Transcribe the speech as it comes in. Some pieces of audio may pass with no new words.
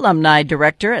alumni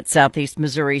director at Southeast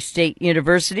Missouri State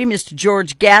University, Mr.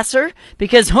 George Gasser,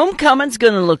 because homecoming's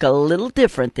going to look a little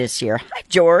different this year. Hi,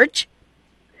 George.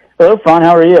 Hello, Fawn.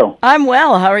 How are you? I'm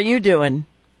well. How are you doing?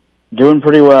 Doing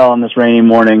pretty well on this rainy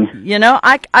morning. You know,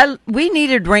 we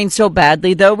needed rain so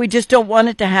badly, though. We just don't want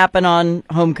it to happen on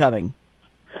homecoming.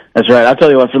 That's right. I'll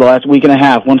tell you what, for the last week and a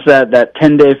half, once that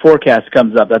 10-day forecast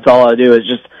comes up, that's all I do is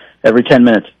just every 10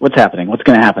 minutes, what's happening? What's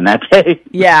going to happen that day?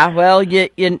 Yeah, well,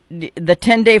 the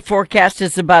 10-day forecast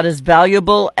is about as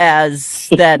valuable as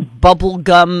that bubble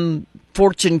gum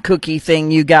fortune cookie thing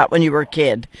you got when you were a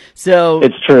kid. So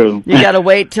it's true. You got to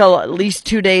wait till at least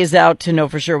 2 days out to know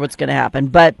for sure what's going to happen.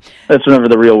 But that's whenever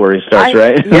the real worry starts,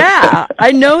 right? Yeah.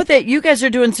 I know that you guys are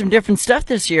doing some different stuff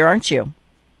this year, aren't you?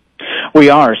 We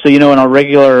are. So, in our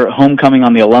regular homecoming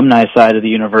on the alumni side of the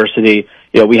university,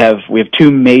 we have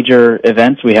two major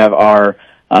events. We have our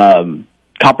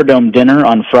Copper Dome dinner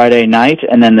on Friday night,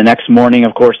 and then the next morning,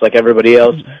 of course, like everybody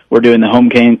else, we're doing the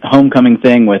homecoming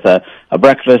thing with a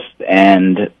breakfast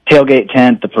and tailgate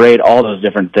tent, the parade, all those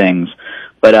different things.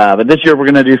 But this year we're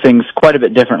going to do things quite a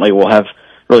bit differently. We'll have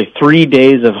really 3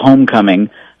 days of homecoming.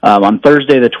 On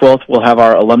Thursday the 12th, we'll have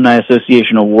our Alumni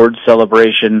Association Awards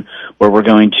celebration, where we're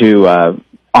going to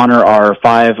honor our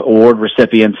 5 award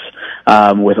recipients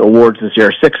with awards this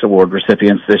year, 6 award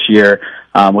recipients this year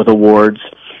with awards.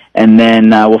 And then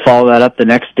we'll follow that up the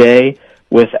next day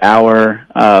with our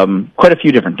quite a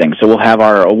few different things. So we'll have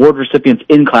our award recipients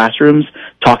in classrooms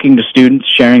talking to students,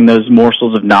 sharing those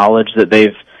morsels of knowledge that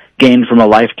they've gained from a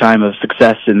lifetime of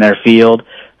success in their field.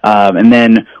 And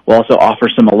then we'll also offer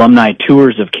some alumni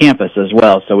tours of campus as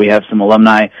well. So we have some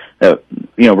alumni that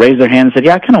raised their hand and said,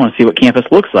 "Yeah, I kind of want to see what campus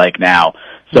looks like now."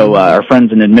 So our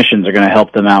friends in admissions are going to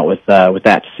help them out with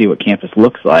that to see what campus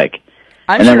looks like.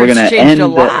 I'm sure it's changed a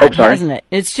lot, hasn't it?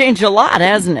 It's changed a lot,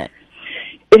 hasn't it?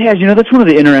 It has. That's one of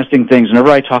the interesting things. Whenever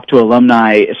I talk to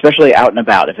alumni, especially out and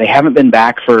about, if they haven't been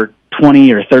back for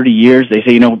 20 or 30 years, they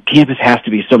say, campus has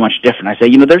to be so much different. I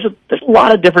say, there's a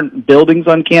lot of different buildings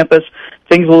on campus.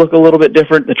 Things will look a little bit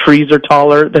different. The trees are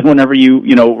taller than whenever you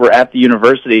were at the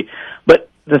university. But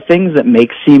the things that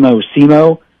make SEMO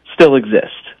still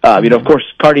exist. Of course,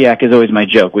 cardiac is always my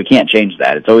joke. We can't change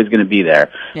that. It's always going to be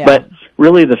there. Yeah. But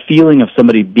really, the feeling of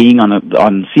somebody being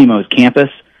on SEMO's campus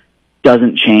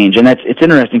doesn't change. And it's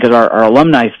interesting because our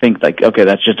alumni think like, okay,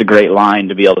 that's just a great line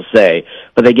to be able to say.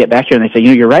 But they get back here and they say,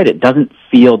 you're right, it doesn't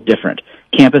feel different.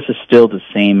 Campus is still the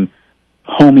same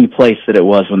homey place that it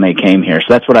was when they came here. So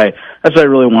that's what I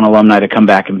really want alumni to come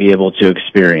back and be able to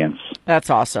experience.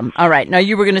 That's awesome. All right. Now,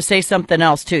 you were going to say something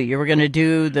else, too. You were going to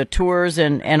do the tours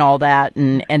and all that,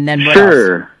 and then what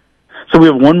Sure. else? So we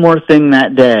have one more thing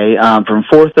that day. From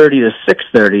 4:30 to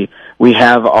 6:30, we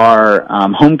have our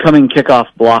homecoming kickoff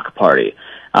block party.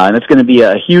 And it's going to be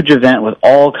a huge event with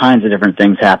all kinds of different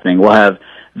things happening. We'll have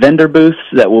vendor booths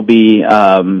that will be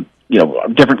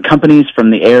different companies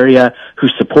from the area who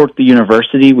support the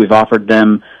university. We've offered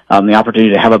them the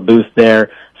opportunity to have a booth there.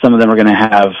 Some of them are going to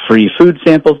have free food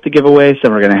samples to give away.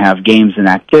 Some are going to have games and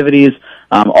activities,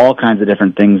 all kinds of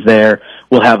different things there.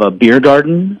 We'll have a beer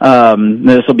garden.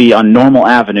 This will be on Normal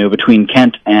Avenue between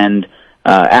Kent and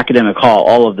Academic Hall.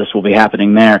 All of this will be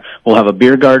happening there. We'll have a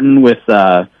beer garden with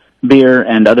beer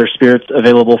and other spirits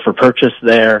available for purchase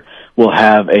there. We'll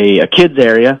have a kids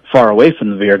area far away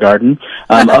from the beer garden,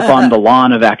 up on the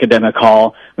lawn of Academic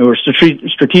Hall. We were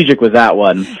strategic with that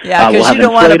one. Yeah, because you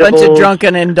don't want a bunch of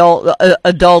drunken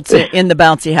adults in the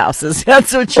bouncy houses.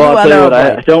 That's what you want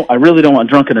to avoid. I really don't want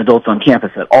drunken adults on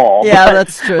campus at all. Yeah,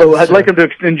 that's true. I'd like them to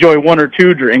enjoy 1 or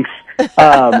 2 drinks.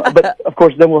 But of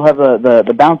course, then we'll have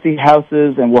the bouncy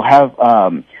houses, and we'll have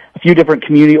a few different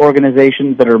community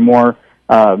organizations that are more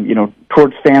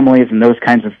towards families and those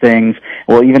kinds of things.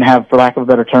 We'll even have, for lack of a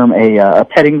better term, a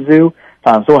petting zoo.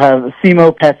 So we'll have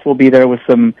SEMO Pets will be there with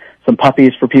some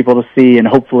puppies for people to see and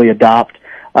hopefully adopt.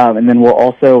 And then we'll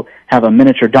also have a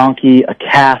miniature donkey, a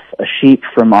calf, a sheep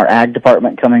from our ag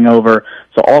department coming over.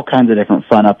 So all kinds of different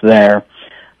fun up there.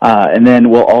 And then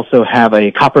we'll also have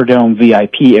a Copper Dome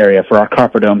VIP area for our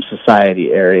Copper Dome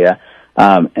Society area.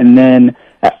 And then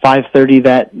at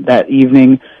 5:30 that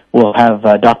evening, we'll have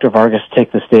Dr. Vargas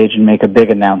take the stage and make a big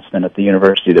announcement at the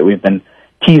university that we've been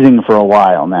teasing for a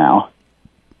while now.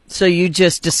 So you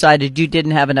just decided you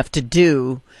didn't have enough to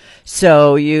do,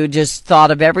 so you just thought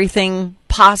of everything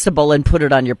possible and put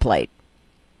it on your plate.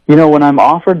 When I'm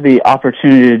offered the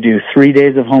opportunity to do 3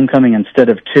 days of homecoming instead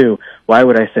of 2, why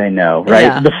would I say no, right?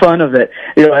 Yeah. The fun of it.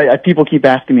 People keep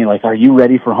asking me, like, are you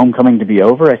ready for homecoming to be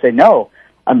over? I say, no,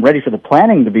 I'm ready for the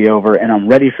planning to be over, and I'm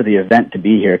ready for the event to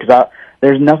be here, because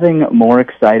there's nothing more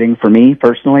exciting for me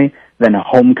personally than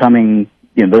homecoming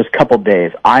those couple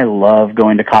days. I love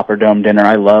going to Copper Dome dinner.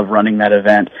 I love running that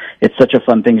event. It's such a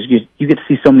fun thing. You get to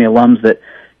see so many alums that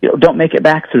don't make it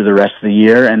back through the rest of the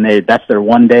year, and that's their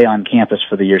one day on campus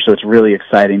for the year. So it's really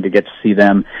exciting to get to see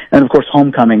them. And of course,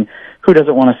 homecoming. Who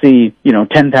doesn't want to see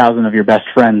 10,000 of your best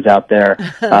friends out there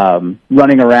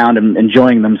running around and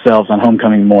enjoying themselves on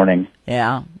homecoming morning?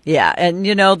 Yeah. And,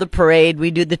 the parade, we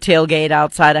do the tailgate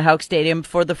outside of Houck Stadium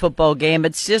before the football game.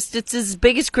 It's as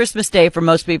big as Christmas Day for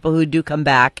most people who do come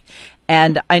back.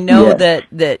 And I know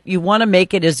that you want to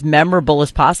make it as memorable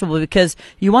as possible because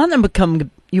you want them to come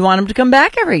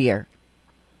back every year.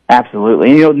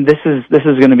 Absolutely. This is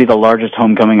going to be the largest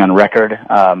homecoming on record.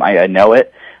 I know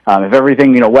it. If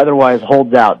everything, weather-wise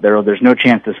holds out, there's no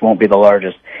chance this won't be the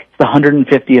largest. It's the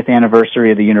 150th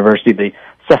anniversary of the university, the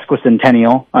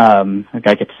sesquicentennial. I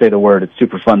get to say the word. It's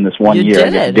super fun this one year. You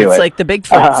did it. It's like the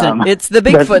Bigfoot. It's the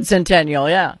Bigfoot centennial,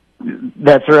 yeah.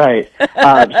 That's right.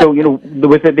 So,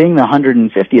 with it being the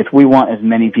 150th, we want as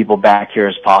many people back here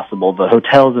as possible. The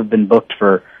hotels have been booked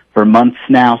for months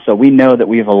now, so we know that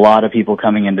we have a lot of people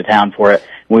coming into town for it.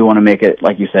 We want to make it,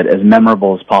 like you said, as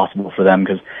memorable as possible for them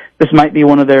because this might be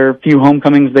one of their few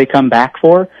homecomings they come back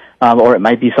for, or it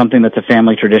might be something that's a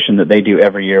family tradition that they do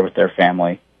every year with their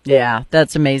family. Yeah,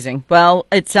 that's amazing. Well,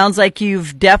 it sounds like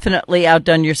you've definitely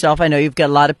outdone yourself. I know you've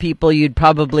got a lot of people. You'd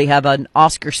probably have an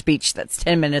Oscar speech that's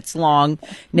 10 minutes long,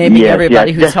 naming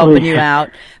everybody who's helping you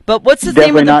out. But what's the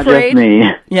theme of the parade? Definitely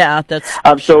not just me. Yeah, that's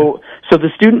So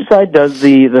the student side does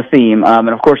the theme, and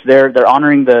of course they're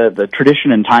honoring the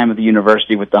tradition and time of the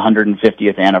university with the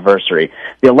 150th anniversary.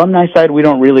 The alumni side, we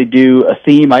don't really do a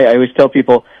theme. I always tell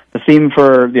people the theme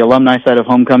for the alumni side of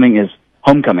homecoming is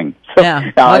homecoming. So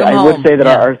I would say that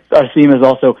our theme is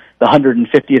also the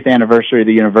 150th anniversary of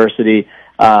the university.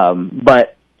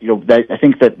 But I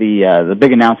think that the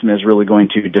big announcement is really going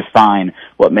to define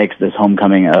what makes this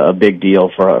homecoming a big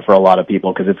deal for a lot of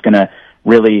people because it's going to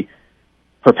really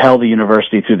propel the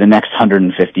university through the next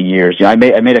 150 years. I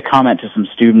made a comment to some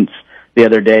students the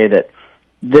other day that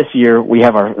this year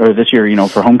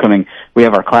for homecoming we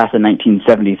have our class of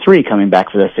 1973 coming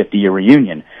back for their 50-year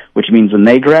reunion, which means when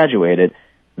they graduated,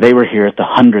 they were here at the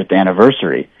 100th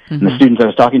anniversary. Mm-hmm. And the students I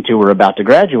was talking to were about to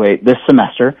graduate this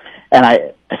semester, and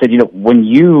I said, when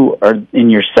you are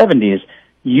in your 70s,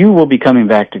 you will be coming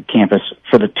back to campus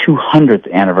for the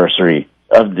 200th anniversary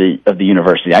of the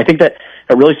university. I think that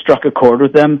it really struck a chord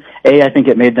with them. I think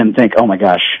it made them think, oh my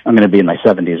gosh, I'm going to be in my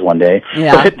 70s one day.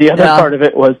 Yeah. But the other part of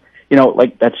it was,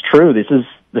 that's true. This is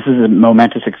a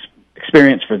momentous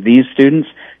experience for these students,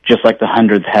 just like the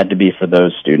 100th had to be for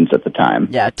those students at the time.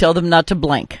 Yeah, tell them not to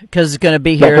blink because it's going to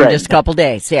be here in just a couple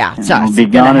days. Yeah, so it's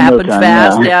going to happen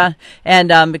fast. Yeah,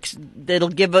 and it'll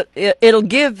give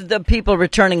the people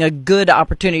returning a good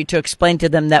opportunity to explain to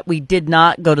them that we did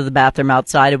not go to the bathroom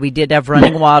outside, and we did have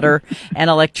running water and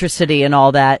electricity and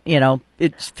all that.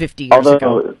 It's 50 years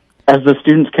ago. As the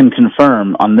students can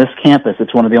confirm, on this campus,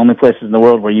 it's one of the only places in the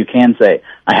world where you can say,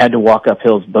 I had to walk up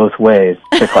hills both ways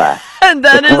to class. And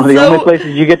that it's one of the only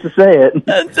places you get to say it.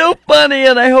 That's so funny,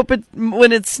 and I hope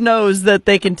when it snows that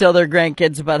they can tell their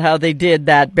grandkids about how they did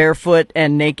that barefoot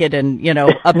and naked and,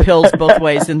 up hills both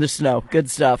ways in the snow. Good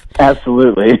stuff.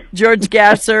 Absolutely. George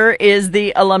Gasser is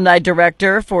the alumni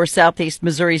director for Southeast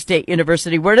Missouri State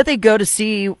University. Where do they go to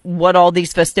see what all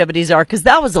these festivities are? Because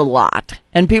that was a lot,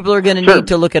 and people are going to need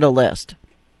to look at a list.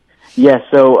 Yes,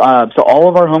 so all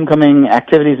of our homecoming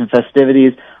activities and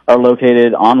festivities are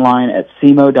located online at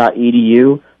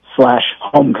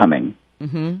semo.edu/homecoming.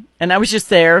 Mm-hmm. And I was just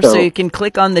there, so you can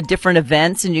click on the different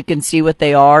events and you can see what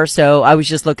they are. So I was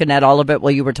just looking at all of it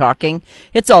while you were talking.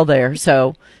 It's all there,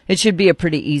 so it should be a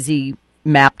pretty easy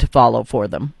map to follow for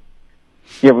them.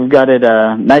 Yeah, we've got it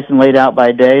nice and laid out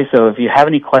by day, so if you have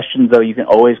any questions, though, you can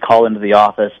always call into the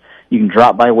office. You can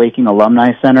drop by Waking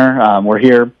Alumni Center. We're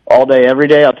here all day, every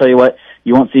day. I'll tell you what,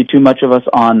 you won't see too much of us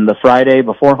on the Friday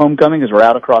before homecoming because we're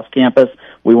out across campus.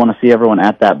 We want to see everyone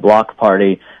at that block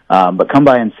party. But come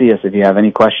by and see us if you have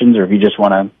any questions or if you just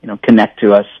want to connect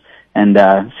to us and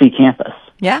see campus.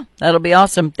 Yeah, that'll be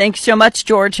awesome. Thanks so much,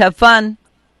 George. Have fun.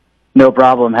 No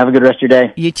problem. Have a good rest of your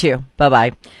day. You too.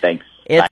 Bye-bye. Thanks.